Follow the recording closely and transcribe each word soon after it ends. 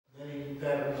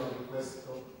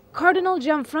Cardinal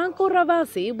Gianfranco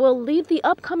Ravasi will lead the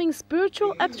upcoming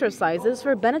spiritual exercises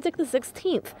for Benedict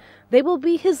XVI. They will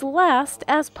be his last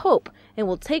as Pope and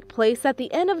will take place at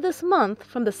the end of this month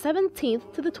from the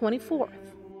 17th to the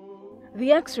 24th.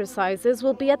 The exercises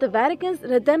will be at the Vatican's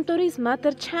Redemptoris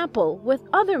Mater Chapel with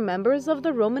other members of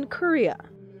the Roman Curia.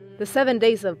 The 7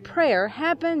 days of prayer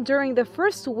happen during the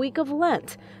first week of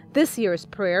Lent. This year's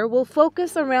prayer will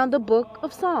focus around the book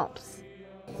of Psalms.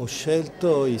 I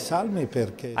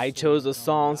chose the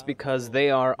Psalms because they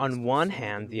are, on one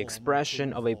hand, the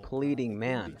expression of a pleading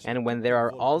man. And when there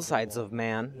are all sides of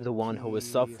man, the one who is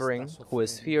suffering, who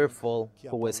is fearful,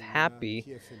 who is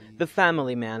happy, the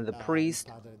family man, the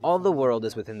priest, all the world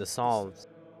is within the Psalms.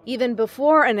 Even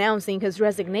before announcing his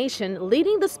resignation,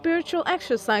 leading the spiritual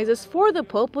exercises for the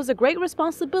Pope was a great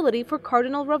responsibility for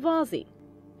Cardinal Ravasi.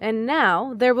 And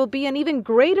now there will be an even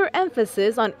greater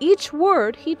emphasis on each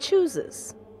word he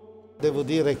chooses. I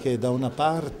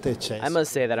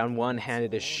must say that on one hand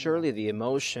it is surely the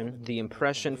emotion, the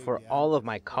impression for all of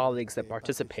my colleagues that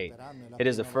participate. It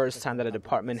is the first time that a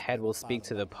department head will speak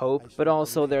to the Pope, but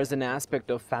also there's an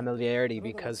aspect of familiarity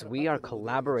because we are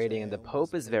collaborating and the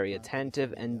Pope is very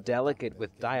attentive and delicate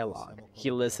with dialogue.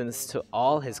 He listens to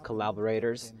all his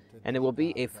collaborators and it will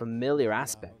be a familiar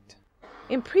aspect.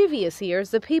 In previous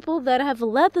years, the people that have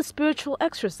led the spiritual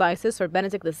exercises for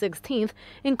Benedict XVI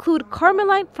include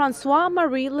Carmelite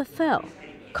François-Marie Lefel,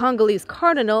 Congolese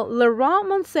Cardinal Laurent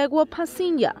Monsegua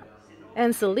Pasigna,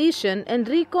 and Salesian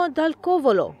Enrico Dal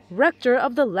Covolo, rector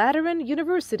of the Lateran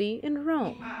University in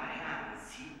Rome.